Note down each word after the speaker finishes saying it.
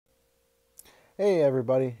Hey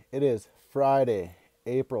everybody, it is Friday,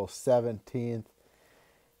 April 17th,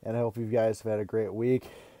 and I hope you guys have had a great week.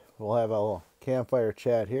 We'll have a little campfire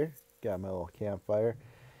chat here. Got my little campfire,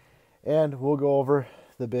 and we'll go over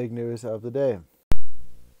the big news of the day.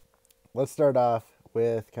 Let's start off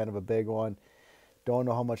with kind of a big one. Don't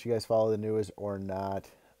know how much you guys follow the news or not,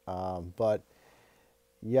 but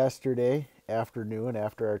yesterday afternoon,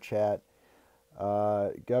 after our chat,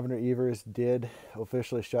 Governor Evers did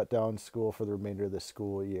officially shut down school for the remainder of the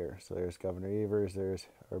school year. So there's Governor Evers, there's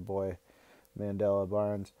our boy Mandela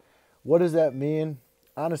Barnes. What does that mean?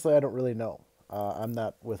 Honestly, I don't really know. I'm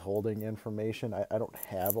not withholding information. I don't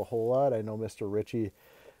have a whole lot. I know Mr. Ritchie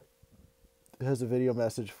has a video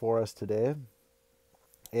message for us today,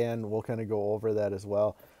 and we'll kind of go over that as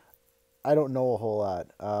well. I don't know a whole lot.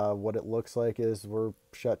 What it looks like is we're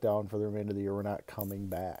shut down for the remainder of the year. We're not coming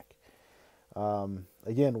back.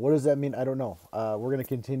 Again, what does that mean? I don't know. We're going to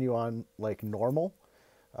continue on like normal,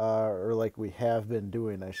 or like we have been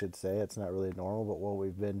doing, I should say. It's not really normal, but what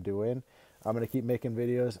we've been doing. I'm going to keep making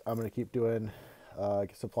videos. I'm going to keep doing,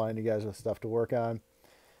 supplying you guys with stuff to work on,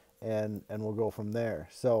 and we'll go from there.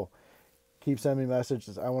 So keep sending me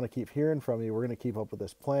messages. I want to keep hearing from you. We're going to keep up with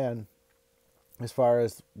this plan. As far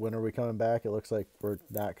as when are we coming back, it looks like we're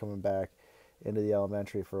not coming back into the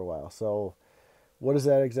elementary for a while. So what does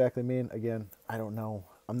that exactly mean? Again, I don't know.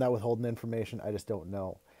 I'm not withholding information. I just don't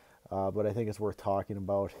know. But I think it's worth talking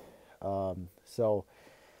about. So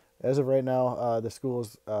as of right now, the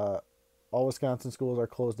schools, all Wisconsin schools are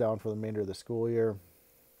closed down for the remainder of the school year.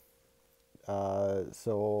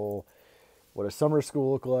 So what does summer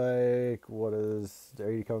school look like?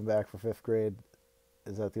 Are you coming back for 5th grade?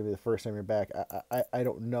 Is that going to be the first time you're back? I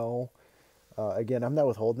don't know. Again, I'm not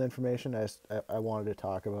withholding information. I wanted to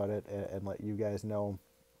talk about it and let you guys know.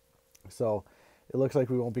 So it looks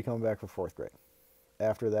like we won't be coming back for 4th grade.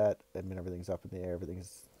 After that, I mean, everything's up in the air.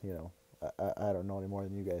 Everything's, I don't know any more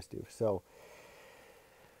than you guys do. So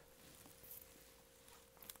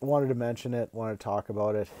I wanted to mention it, wanted to talk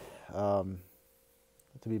about it. To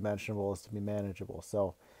be mentionable is to be manageable.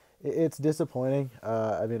 So it's disappointing.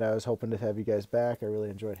 I mean, I was hoping to have you guys back. I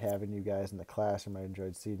really enjoyed having you guys in the classroom. I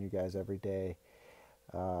enjoyed seeing you guys every day.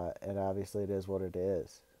 And obviously it is what it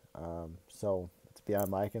is. So it's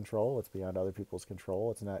beyond my control. It's beyond other people's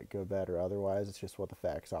control. It's not good, bad, or otherwise. It's just what the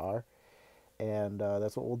facts are. And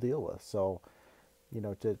that's what we'll deal with. So,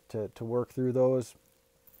 to work through those,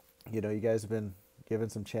 you guys have been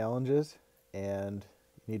given some challenges, and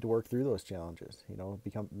you need to work through those challenges.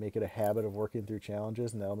 Make it a habit of working through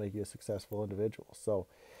challenges, and that'll make you a successful individual. So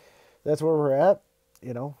that's where we're at.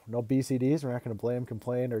 No BCDs. We're not going to blame,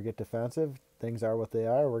 complain, or get defensive. Things are what they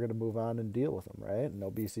are. We're going to move on and deal with them, right?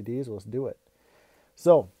 No BCDs. Let's do it.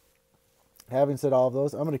 So having said all of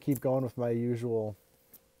those, I'm going to keep going with my usual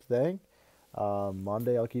thing.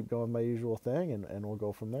 Monday, I'll keep going with my usual thing, and we'll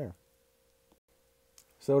go from there.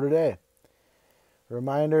 So today, a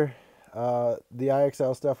reminder, the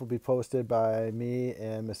IXL stuff will be posted by me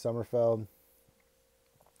and Miss Sommerfeld.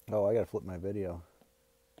 Oh, I got to flip my video.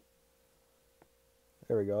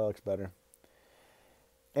 There we go. That looks better.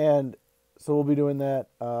 And so we'll be doing that.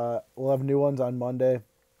 We'll have new ones on Monday.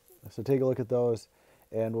 So take a look at those,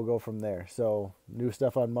 and we'll go from there. So new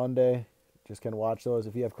stuff on Monday. Just kind of watch those.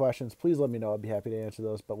 If you have questions, please let me know. I'd be happy to answer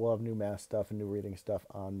those. But we'll have new math stuff and new reading stuff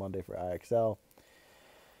on Monday for IXL.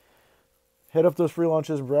 Hit up those free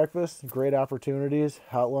lunches and breakfasts. Great opportunities.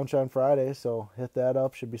 Hot lunch on Friday, so hit that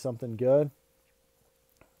up. Should be something good.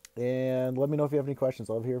 And let me know if you have any questions.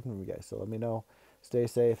 I love hearing from you guys. So let me know. Stay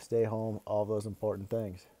safe, stay home, all those important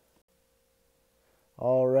things.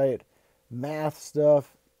 All right. Math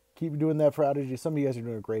stuff. Keep doing that, Prodigy. Some of you guys are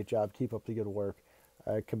doing a great job. Keep up the good work.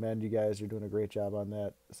 I commend you guys. You're doing a great job on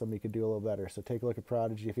that. Some of you could do a little better. So take a look at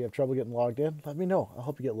Prodigy. If you have trouble getting logged in, let me know. I'll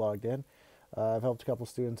help you get logged in. I've helped a couple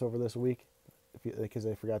students over this week. Because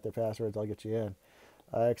they forgot their passwords, I'll get you in.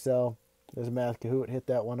 IXL, there's a Math Kahoot. Hit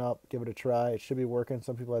that one up. Give it a try. It should be working.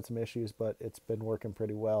 Some people had some issues, but it's been working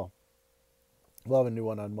pretty well. We'll have a new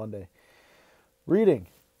one on Monday. Reading.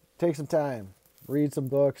 Take some time. Read some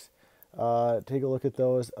books. Take a look at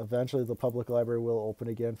those. Eventually, the public library will open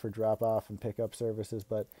again for drop-off and pick-up services,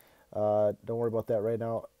 but don't worry about that right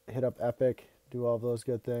now. Hit up Epic. Do all of those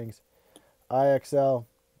good things. IXL.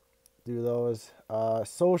 Do those.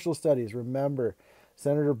 Social studies. Remember,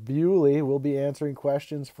 Senator Bewley will be answering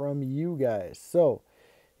questions from you guys. So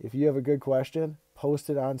if you have a good question, post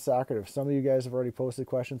it on Socrative. Some of you guys have already posted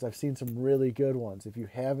questions. I've seen some really good ones. If you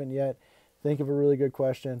haven't yet, think of a really good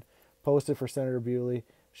question. Post it for Senator Bewley.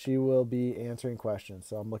 She will be answering questions.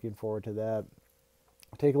 So I'm looking forward to that.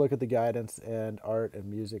 Take a look at the guidance and art and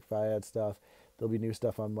music FIAD stuff. There'll be new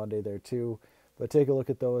stuff on Monday there too. But take a look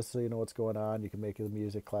at those so you know what's going on. You can make the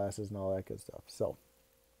music classes and all that good stuff. So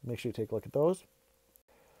make sure you take a look at those.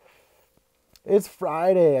 It's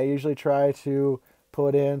Friday. I usually try to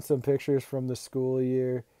put in some pictures from the school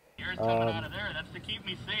year. Air's coming out of there. That's to keep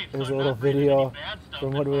me safe. There's so a little video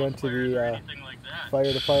from when we went to the like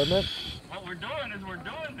fire department. What we're doing is we're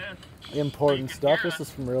doing this. Important stuff. This is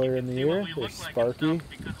from earlier in the year. There's Sparky.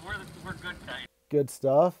 Because we're good guys. Good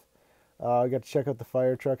stuff. I got to check out the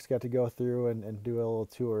fire trucks. Got to go through and do a little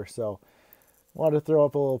tour. So wanted to throw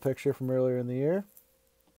up a little picture from earlier in the year.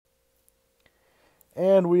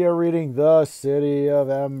 And we are reading The City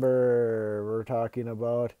of Ember. We're talking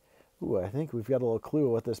about, I think we've got a little clue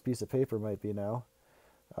what this piece of paper might be now.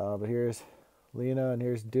 But here's Lena and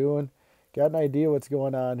here's Dune. Got an idea what's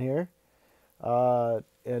going on here.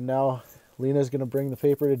 And now Lena's going to bring the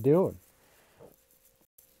paper to Dune.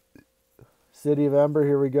 City of Ember,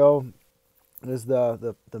 here we go. This is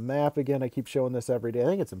the map again. I keep showing this every day. I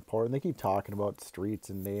think it's important. They keep talking about streets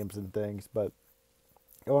and names and things, but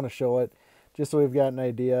I want to show it just so we've got an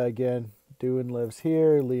idea. Again, Dune lives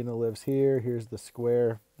here. Lena lives here. Here's the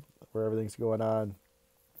square where everything's going on.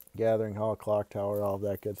 Gathering Hall, Clock Tower, all of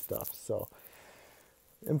that good stuff. So,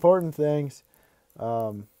 important things.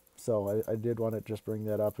 So I did want to just bring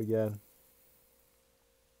that up again.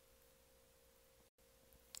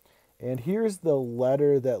 And here's the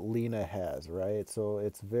letter that Lena has, right? So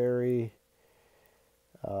it's very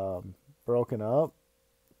broken up.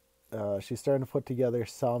 She's starting to put together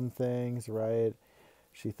some things, right?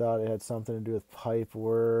 She thought it had something to do with pipe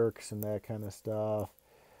works and that kind of stuff.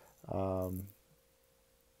 But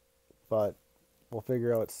we'll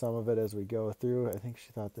figure out some of it as we go through. I think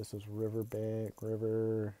she thought this was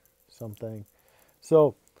river something.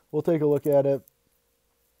 So we'll take a look at it.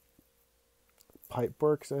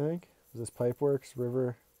 Pipeworks, I think. Is this Pipeworks?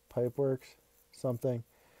 River Pipeworks? Something.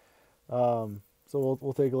 So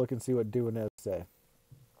we'll take a look and see what Dune has to say.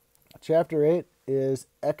 Chapter 8 is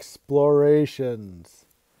Explorations.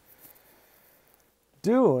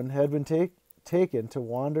 Dune had been taken to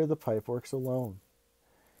wander the Pipeworks alone.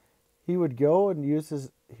 He would go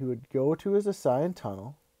to his assigned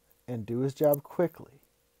tunnel and do his job quickly.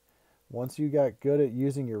 Once you got good at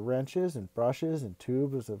using your wrenches and brushes and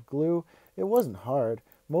tubes of glue, it wasn't hard.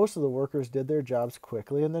 Most of the workers did their jobs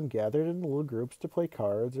quickly and then gathered in little groups to play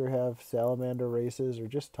cards or have salamander races or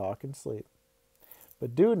just talk and sleep.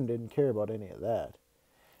 But Dune didn't care about any of that.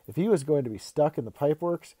 If he was going to be stuck in the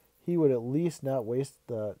pipeworks, he would at least not waste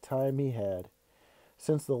the time he had.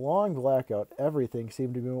 Since the long blackout, everything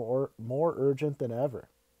seemed to be more urgent than ever.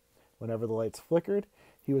 Whenever the lights flickered,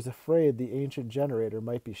 he was afraid the ancient generator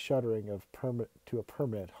might be shuddering to a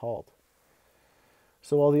permanent halt.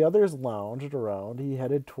 So while the others lounged around, he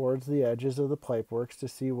headed towards the edges of the pipeworks to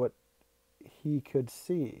see what he could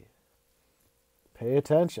see. Pay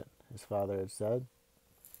attention, his father had said,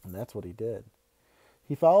 and that's what he did.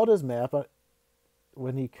 He followed his map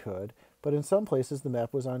when he could, but in some places the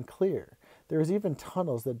map was unclear. There was even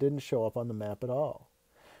tunnels that didn't show up on the map at all.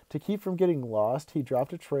 To keep from getting lost, he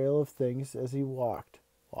dropped a trail of things as he walked.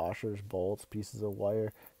 Washers, bolts, pieces of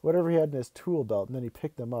wire, whatever he had in his tool belt, and then he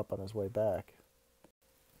picked them up on his way back.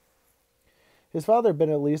 His father had been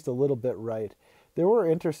at least a little bit right. There were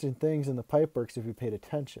interesting things in the pipeworks if you paid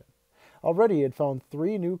attention. Already he had found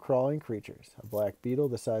 3 new crawling creatures, a black beetle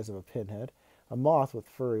the size of a pinhead, a moth with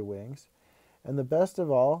furry wings, and the best of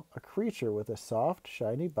all, a creature with a soft,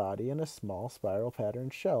 shiny body and a small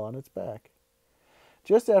spiral-patterned shell on its back.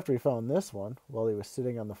 Just after he found this one, while he was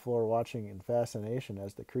sitting on the floor watching in fascination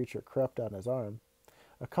as the creature crept on his arm,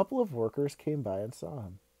 a couple of workers came by and saw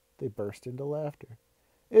him. They burst into laughter.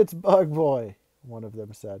 "It's Bug Boy," one of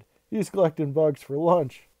them said. "He's collecting bugs for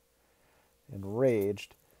lunch."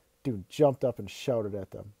 Enraged, Dune jumped up and shouted at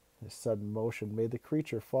them. His sudden motion made the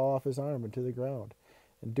creature fall off his arm into the ground,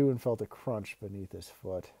 and Dune felt a crunch beneath his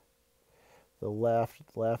foot. The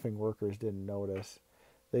laughing workers didn't notice.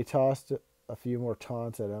 They tossed a few more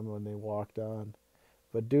taunts at him when they walked on,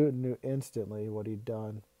 but Dune knew instantly what he'd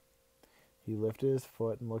done. He lifted his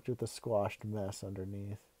foot and looked at the squashed mess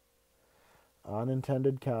underneath.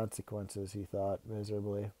 Unintended consequences, he thought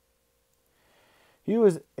miserably. He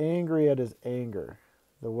was angry at his anger,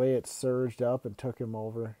 the way it surged up and took him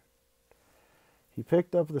over. He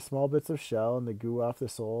picked up the small bits of shell and the goo off the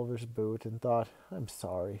sole of his boot and thought, "I'm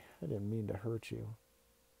sorry, I didn't mean to hurt you."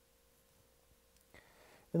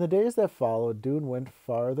 In the days that followed, Dune went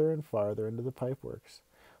farther and farther into the pipeworks,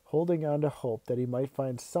 holding on to hope that he might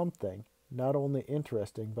find something not only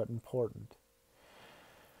interesting but important.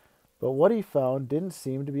 But what he found didn't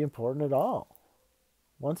seem to be important at all.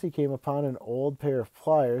 Once he came upon an old pair of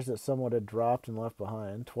pliers that someone had dropped and left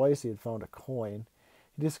behind. Twice he had found a coin.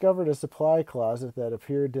 He discovered a supply closet that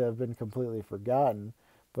appeared to have been completely forgotten,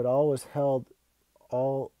 but all it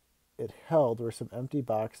held were some empty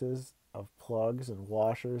boxes of plugs and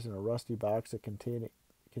washers and a rusty box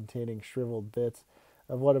containing shriveled bits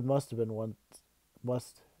of what it must have been once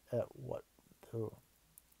must at what oh.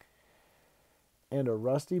 And a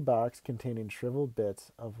rusty box containing shriveled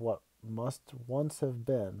bits of what must once have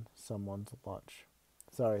been someone's lunch.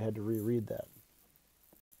 Sorry, I had to reread that.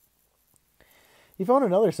 He found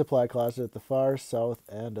another supply closet at the far south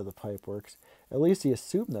end of the pipeworks. At least he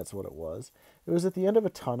assumed that's what it was. It was at the end of a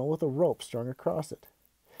tunnel with a rope strung across it.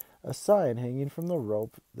 A sign hanging from the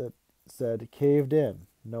rope that said, "Caved in,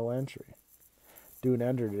 no entry." Dune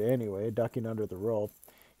entered it anyway, ducking under the rope.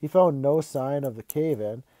 He found no sign of the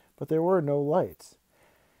cave-in, but there were no lights.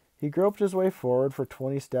 He groped his way forward for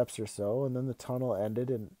 20 steps or so, and then the tunnel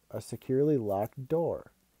ended in a securely locked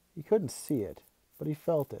door. He couldn't see it, but he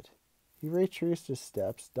felt it. He retraced his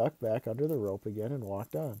steps, ducked back under the rope again, and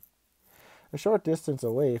walked on. A short distance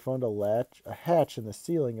away he found a hatch in the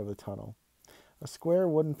ceiling of the tunnel. A square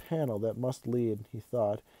wooden panel that must lead, he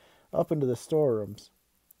thought, up into the storerooms.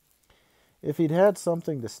 If he'd had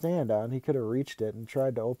something to stand on, he could have reached it and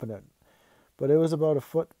tried to open it, but it was about a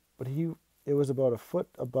foot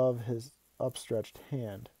above his upstretched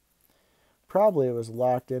hand. Probably it was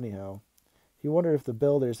locked anyhow. He wondered if the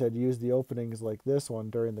builders had used the openings like this one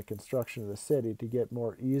during the construction of the city to get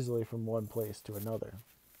more easily from one place to another.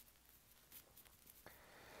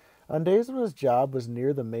 On days when his job was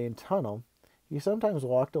near the main tunnel, he sometimes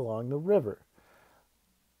walked along the river.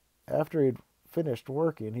 After he'd finished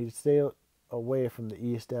working, he'd stay away from the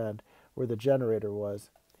east end, where the generator was.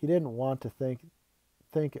 He didn't want to think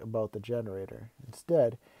about the generator.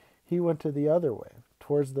 Instead, he went to the other way,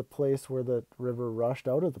 towards the place where the river rushed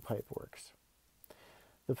out of the pipeworks.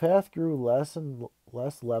 The path grew less and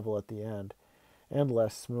less level at the end, and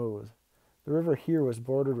less smooth. The river here was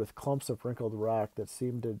bordered with clumps of wrinkled rock that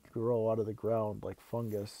seemed to grow out of the ground like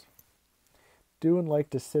fungus. Dune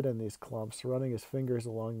liked to sit in these clumps, running his fingers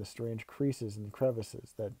along the strange creases and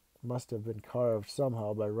crevices that must have been carved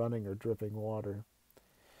somehow by running or dripping water.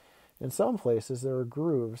 In some places there were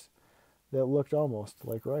grooves that looked almost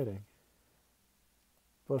like writing.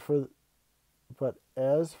 But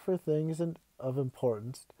as for things of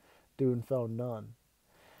importance, Dune found none.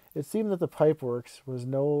 It seemed that the pipeworks was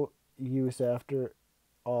no use after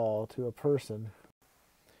all to a person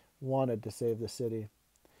who wanted to save the city.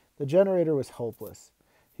 The generator was hopeless.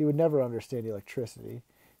 He would never understand electricity.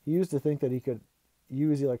 He used to think that he could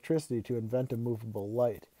use electricity to invent a movable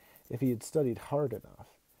light if he had studied hard enough.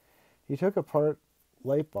 He took apart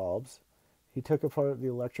light bulbs. He took apart the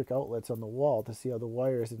electric outlets on the wall to see how the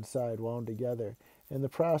wires inside wound together. In the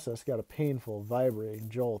process, got a painful, vibrating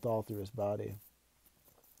jolt all through his body.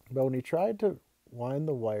 But when he tried to wind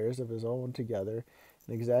the wires of his own together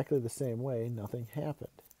in exactly the same way, nothing happened.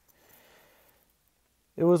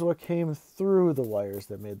 It was what came through the wires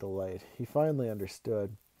that made the light. He finally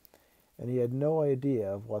understood, and he had no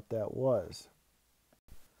idea of what that was.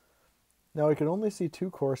 Now he could only see two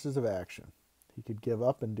courses of action. He could give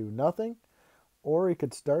up and do nothing, or he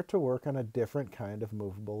could start to work on a different kind of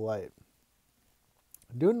movable light.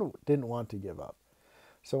 Dune didn't want to give up.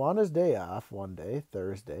 So on his day off, one day,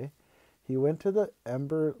 Thursday, he went to the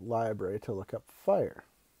Ember Library to look up fire.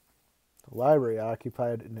 The library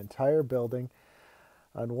occupied an entire building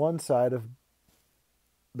on one side of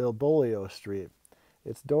Bilbolio Street.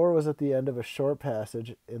 Its door was at the end of a short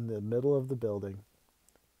passage in the middle of the building.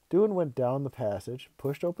 Dune went down the passage,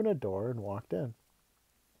 pushed open a door, and walked in.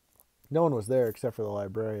 No one was there except for the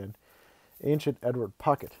librarian, ancient Edward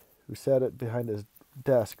Puckett, who sat behind his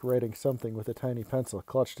desk writing something with a tiny pencil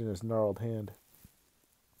clutched in his gnarled hand.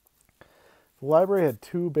 The library had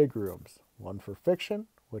two big rooms, one for fiction,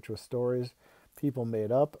 which was stories people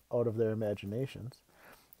made up out of their imaginations,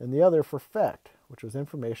 and the other for fact, which was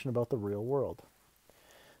information about the real world.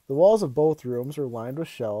 The walls of both rooms were lined with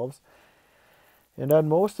shelves, and on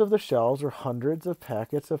most of the shelves were hundreds of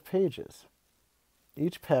packets of pages.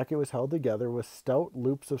 Each packet was held together with stout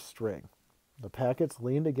loops of string. The packets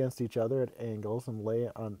leaned against each other at angles and lay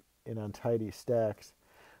in untidy stacks.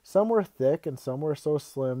 Some were thick and some were so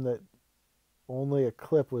slim that only a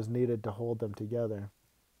clip was needed to hold them together.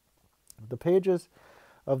 The pages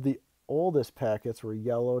of the oldest packets were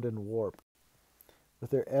yellowed and warped,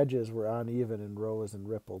 but their edges were uneven and rose and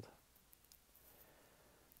rippled.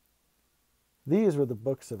 These were the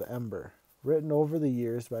books of Ember, written over the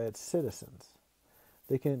years by its citizens.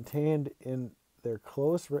 They contained in their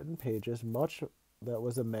close written pages much that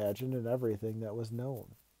was imagined and everything that was known.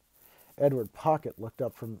 Edward Pocket looked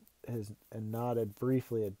up from his and nodded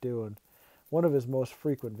briefly at Doone, one of his most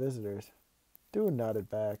frequent visitors. Doone nodded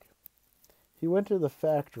back. He went to the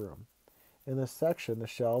fact room. In this section, the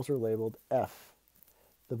shelves were labeled F.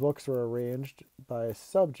 The books were arranged by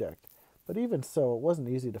subject, but even so, it wasn't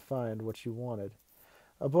easy to find what you wanted.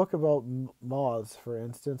 A book about moths, for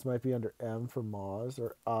instance, might be under M for moths,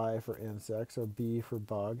 or I for insects, or B for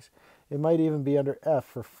bugs. It might even be under F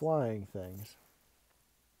for flying things.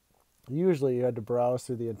 Usually you had to browse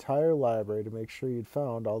through the entire library to make sure you'd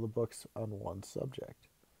found all the books on one subject.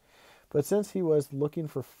 But since he was looking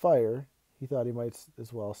for fire, he thought he might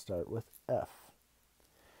as well start with F.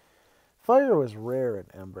 Fire was rare in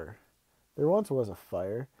Ember. There once was a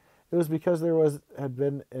fire. It was because had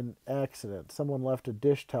been an accident. Someone left a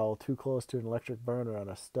dish towel too close to an electric burner on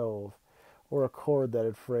a stove, or a cord that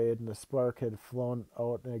had frayed and the spark had flown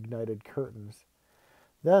out and ignited curtains.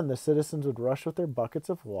 Then the citizens would rush with their buckets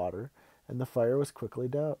of water, and the fire was quickly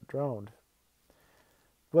drowned.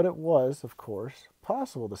 But it was, of course,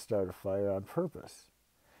 possible to start a fire on purpose.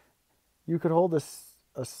 You could hold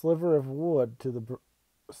a sliver of wood to the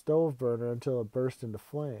stove burner until it burst into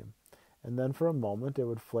flame, and then for a moment it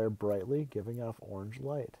would flare brightly, giving off orange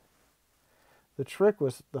light. The trick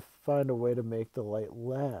was to find a way to make the light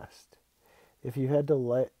last. If you had a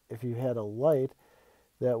light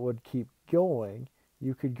that would keep going,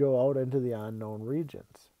 you could go out into the unknown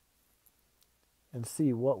regions and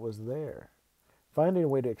see what was there. Finding a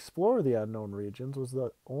way to explore the unknown regions was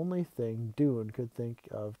the only thing Doone could think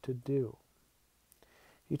of to do.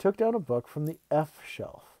 He took down a book from the F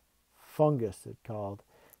shelf. Fungus, it called.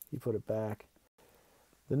 He put it back.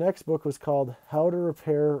 The next book was called How to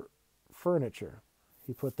Repair Furniture.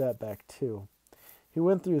 He put that back too. He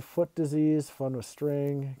went through foot disease, fun with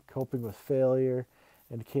string, coping with failure,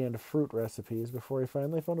 and canned fruit recipes before he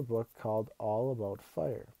finally found a book called All About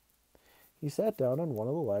Fire. He sat down on one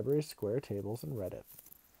of the library's square tables and read it.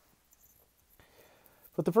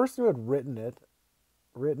 But the person who had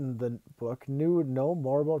written the book knew no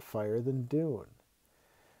more about fire than Doone.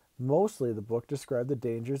 Mostly the book described the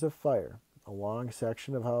dangers of fire, a long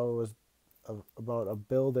section of how it was about a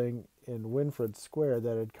building in Winfred Square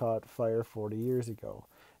that had caught fire 40 years ago,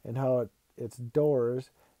 and how its doors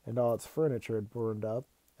and all its furniture had burned up,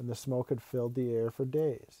 and the smoke had filled the air for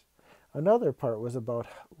days. Another part was about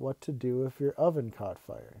what to do if your oven caught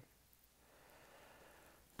fire.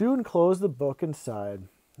 Doone closed the book and sighed.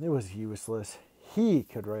 It was useless. He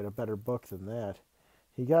could write a better book than that.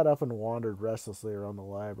 He got up and wandered restlessly around the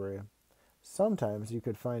library. Sometimes you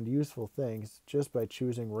could find useful things just by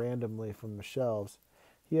choosing randomly from the shelves.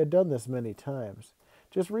 He had done this many times.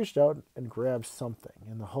 Just reached out and grabbed something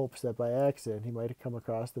in the hopes that by accident he might come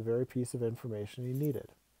across the very piece of information he needed.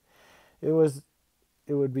 It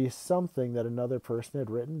would be something that another person had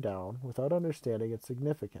written down without understanding its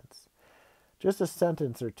significance. Just a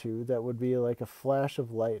sentence or two that would be like a flash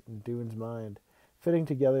of light in Doone's mind, fitting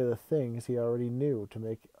together the things he already knew to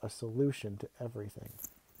make a solution to everything.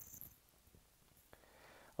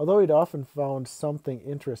 Although he'd often found something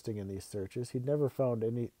interesting in these searches, he'd never found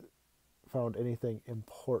anything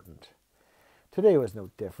important. Today was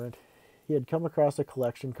no different. He had come across a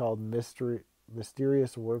collection called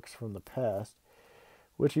Mysterious Works from the Past,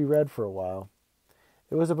 which he read for a while.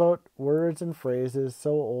 It was about words and phrases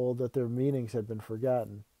so old that their meanings had been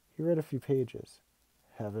forgotten. He read a few pages.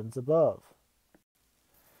 Heavens above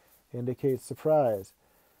indicates surprise.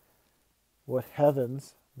 What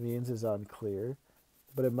heavens means is unclear,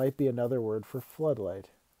 but it might be another word for floodlight.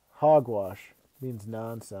 Hogwash means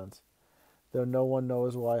nonsense, though no one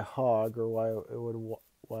knows why hog or why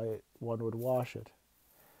one would wash it.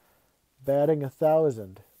 Batting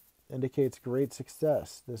 1,000 indicates great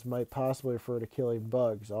success. This might possibly refer to killing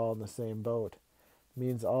bugs all in the same boat. It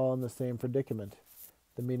means all in the same predicament.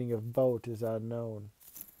 The meaning of boat is unknown.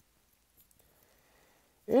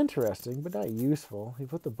 Interesting, but not useful. He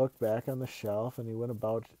put the book back on the shelf and he went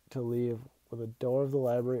about to leave when the door of the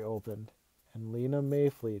library opened and Lena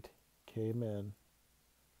Mayfleet came in.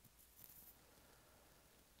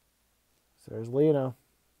 So there's Lena.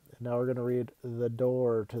 And now we're going to read The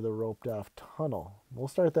Door to the Roped Off Tunnel. We'll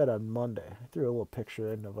start that on Monday. I threw a little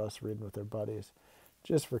picture in of us reading with our buddies,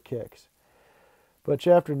 just for kicks. But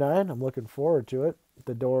chapter 9, I'm looking forward to it.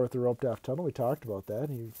 The Door with the Roped Off Tunnel, we talked about that.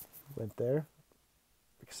 He went there.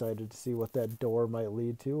 Excited to see what that door might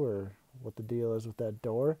lead to or what the deal is with that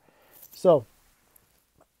door. So,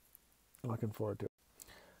 looking forward to it.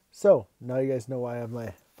 So, now you guys know why I have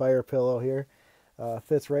my fire pillow here.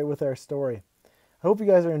 Fits right with our story. I hope you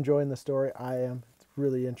guys are enjoying the story. I am. It's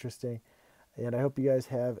really interesting. And I hope you guys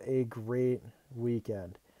have a great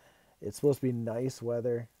weekend. It's supposed to be nice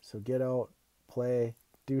weather, so get out, play,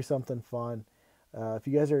 do something fun. If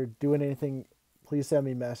you guys are doing anything, please send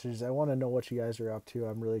me messages. I want to know what you guys are up to.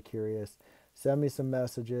 I'm really curious. Send me some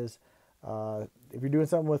messages. If you're doing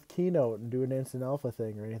something with Keynote and doing an instant alpha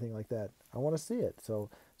thing or anything like that, I want to see it. So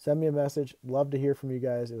send me a message. Love to hear from you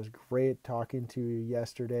guys. It was great talking to you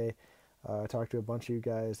yesterday. I talked to a bunch of you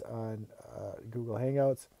guys on Google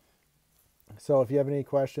Hangouts. So if you have any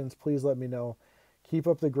questions, please let me know. Keep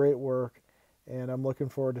up the great work, and I'm looking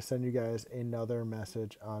forward to sending you guys another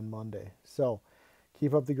message on Monday. So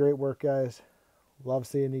keep up the great work, guys. Love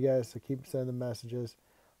seeing you guys, so keep sending messages.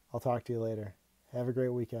 I'll talk to you later. Have a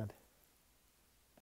great weekend.